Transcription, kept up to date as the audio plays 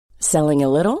Selling a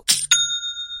little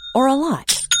or a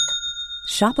lot?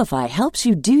 Shopify helps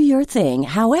you do your thing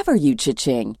however you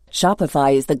cha-ching.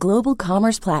 Shopify is the global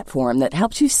commerce platform that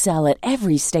helps you sell at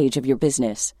every stage of your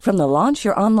business. From the launch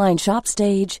your online shop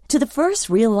stage to the first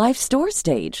real-life store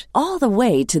stage, all the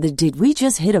way to the did we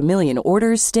just hit a million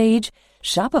orders stage.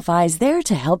 Shopify is there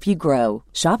to help you grow.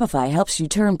 Shopify helps you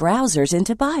turn browsers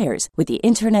into buyers with the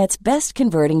internet's best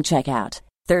converting checkout.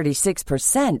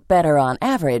 36% better on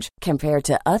average compared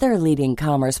to other leading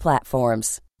commerce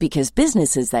platforms. Because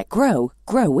businesses that grow,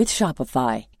 grow with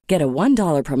Shopify. Get a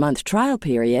 $1 per month trial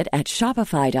period at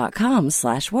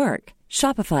shopify.com/work.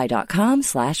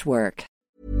 Shopify.com/work.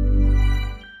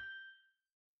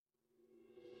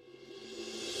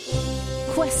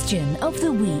 Question of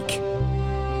the week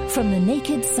from the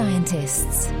Naked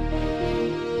Scientists.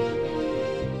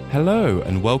 Hello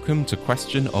and welcome to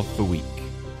Question of the Week.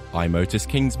 I'm Otis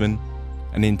Kingsman,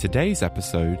 and in today's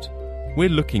episode, we're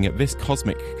looking at this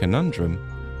cosmic conundrum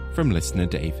from listener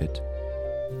David.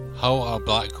 How are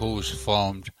black holes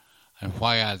formed, and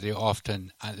why are they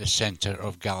often at the centre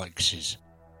of galaxies?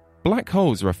 Black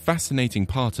holes are a fascinating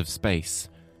part of space,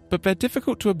 but they're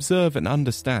difficult to observe and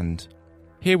understand.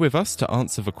 Here with us to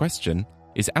answer the question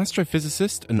is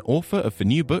astrophysicist and author of the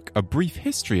new book A Brief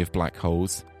History of Black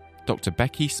Holes, Dr.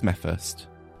 Becky Smethurst.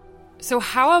 So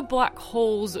how are black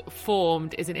holes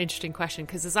formed is an interesting question,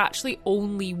 because there's actually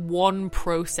only one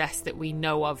process that we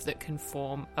know of that can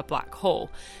form a black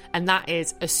hole, and that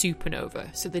is a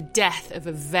supernova, so the death of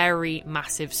a very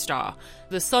massive star.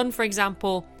 The sun, for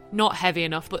example, not heavy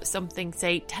enough, but something,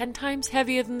 say, 10 times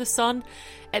heavier than the sun.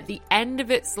 At the end of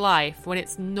its life, when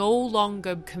it's no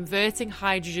longer converting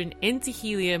hydrogen into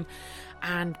helium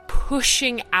and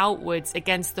pushing outwards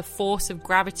against the force of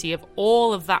gravity of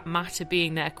all of that matter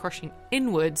being there crushing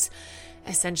inwards,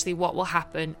 essentially what will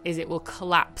happen is it will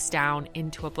collapse down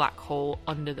into a black hole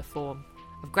under the form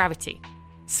of gravity.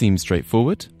 Seems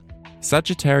straightforward.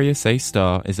 Sagittarius A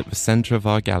star is at the centre of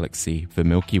our galaxy, the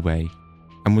Milky Way,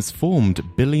 and was formed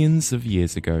billions of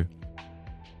years ago.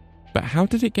 But how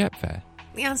did it get there?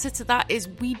 The answer to that is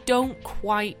we don't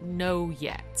quite know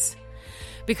yet.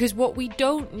 Because what we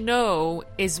don't know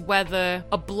is whether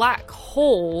a black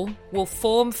hole will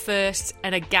form first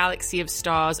and a galaxy of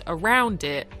stars around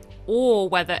it, or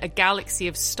whether a galaxy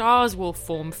of stars will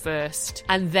form first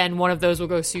and then one of those will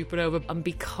go supernova and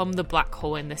become the black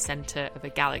hole in the centre of a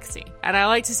galaxy. And I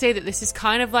like to say that this is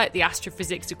kind of like the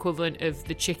astrophysics equivalent of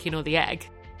the chicken or the egg.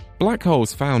 Black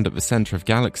holes found at the centre of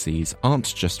galaxies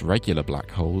aren't just regular black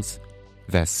holes,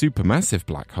 they're supermassive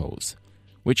black holes,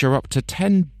 which are up to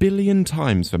 10 billion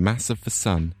times the mass of the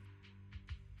Sun.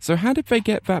 So how did they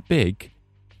get that big,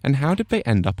 and how did they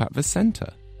end up at the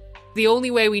centre? The only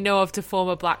way we know of to form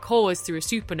a black hole is through a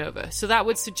supernova, so that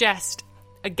would suggest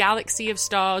a galaxy of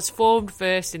stars formed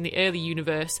first in the early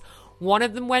universe. One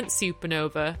of them went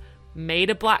supernova, made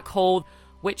a black hole,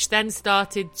 which then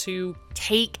started to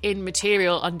take in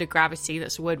material under gravity.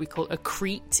 That's a word we call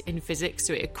accrete in physics.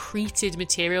 So it accreted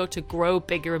material to grow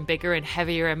bigger and bigger and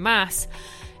heavier in mass.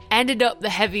 Ended up the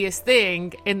heaviest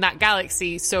thing in that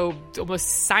galaxy, so almost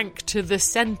sank to the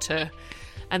centre.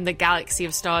 And the galaxy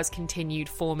of stars continued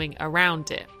forming around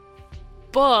it.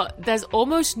 But there's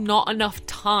almost not enough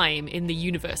time in the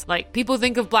universe. Like, people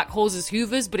think of black holes as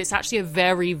hoovers, but it's actually a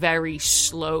very, very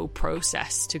slow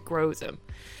process to grow them.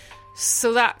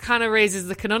 So that kind of raises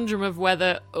the conundrum of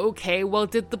whether, okay, well,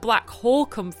 did the black hole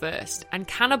come first? And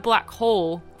can a black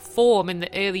hole form in the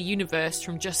early universe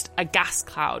from just a gas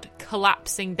cloud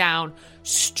collapsing down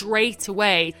straight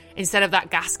away, instead of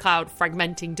that gas cloud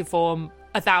fragmenting to form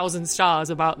 1,000 stars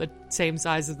about the same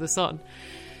size as the sun?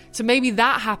 So maybe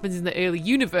that happens in the early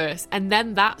universe, and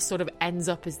then that sort of ends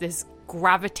up as this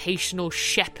gravitational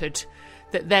shepherd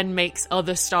that then makes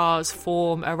other stars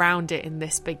form around it in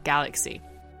this big galaxy.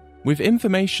 With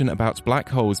information about black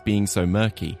holes being so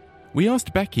murky, we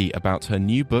asked Becky about her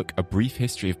new book A Brief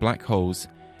History of Black Holes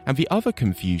and the other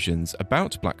confusions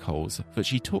about black holes that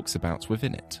she talks about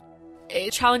within it.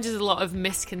 It challenges a lot of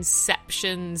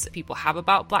misconceptions people have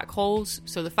about black holes.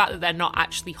 So the fact that they're not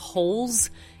actually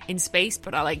holes in space,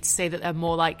 but I like to say that they're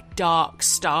more like dark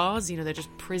stars. You know, they're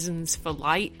just prisons for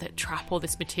light that trap all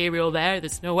this material there.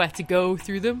 There's nowhere to go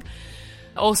through them.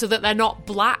 Also that they're not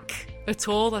black at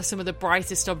all. They're some of the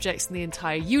brightest objects in the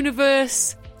entire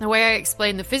universe. The way I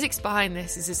explain the physics behind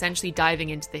this is essentially diving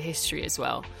into the history as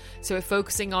well. So we're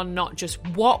focusing on not just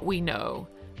what we know,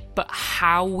 but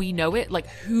how we know it. Like,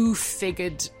 who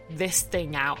figured this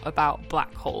thing out about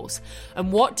black holes?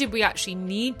 And what did we actually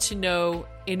need to know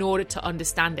in order to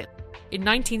understand it? In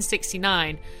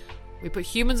 1969, we put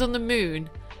humans on the moon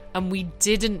and we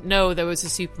didn't know there was a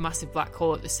supermassive black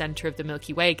hole at the centre of the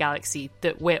Milky Way galaxy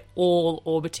that we're all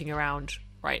orbiting around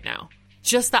right now.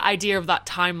 Just that idea of that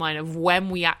timeline of when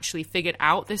we actually figured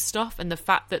out this stuff, and the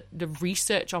fact that the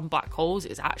research on black holes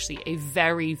is actually a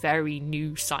very, very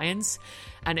new science,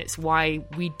 and it's why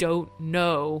we don't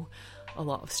know a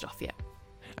lot of stuff yet.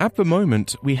 At the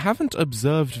moment, we haven't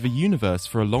observed the universe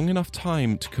for a long enough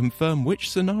time to confirm which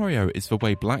scenario is the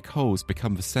way black holes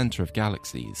become the centre of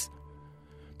galaxies.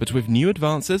 But with new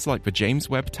advances like the James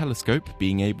Webb Telescope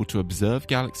being able to observe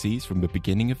galaxies from the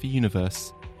beginning of the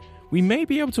universe, we may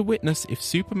be able to witness if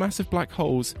supermassive black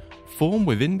holes form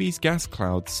within these gas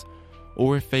clouds,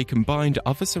 or if they combined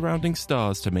other surrounding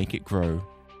stars to make it grow.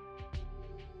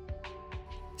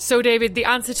 So, David, the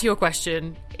answer to your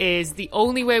question is the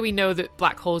only way we know that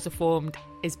black holes are formed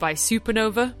is by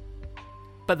supernova,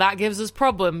 but that gives us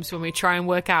problems when we try and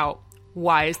work out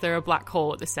why is there a black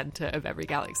hole at the centre of every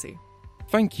galaxy.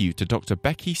 Thank you to Dr.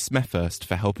 Becky Smethurst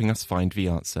for helping us find the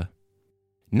answer.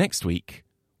 Next week,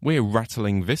 we're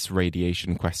rattling this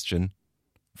radiation question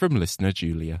from listener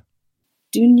Julia.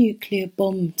 Do nuclear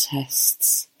bomb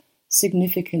tests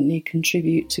significantly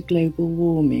contribute to global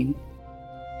warming?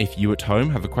 If you at home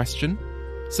have a question,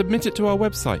 submit it to our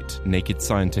website,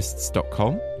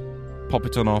 nakedscientists.com, pop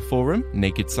it on our forum,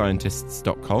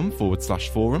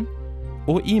 nakedscientists.com/forum,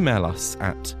 or email us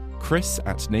at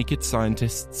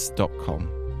chris@nakedscientists.com.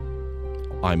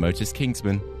 I'm Otis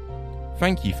Kingsman.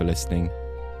 Thank you for listening,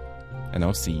 and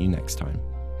I'll see you next time.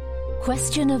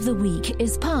 Question of the Week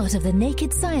is part of the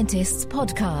Naked Scientists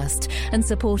podcast and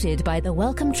supported by the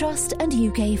Wellcome Trust and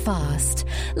UK Fast.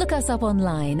 Look us up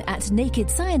online at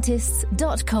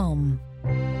nakedscientists.com.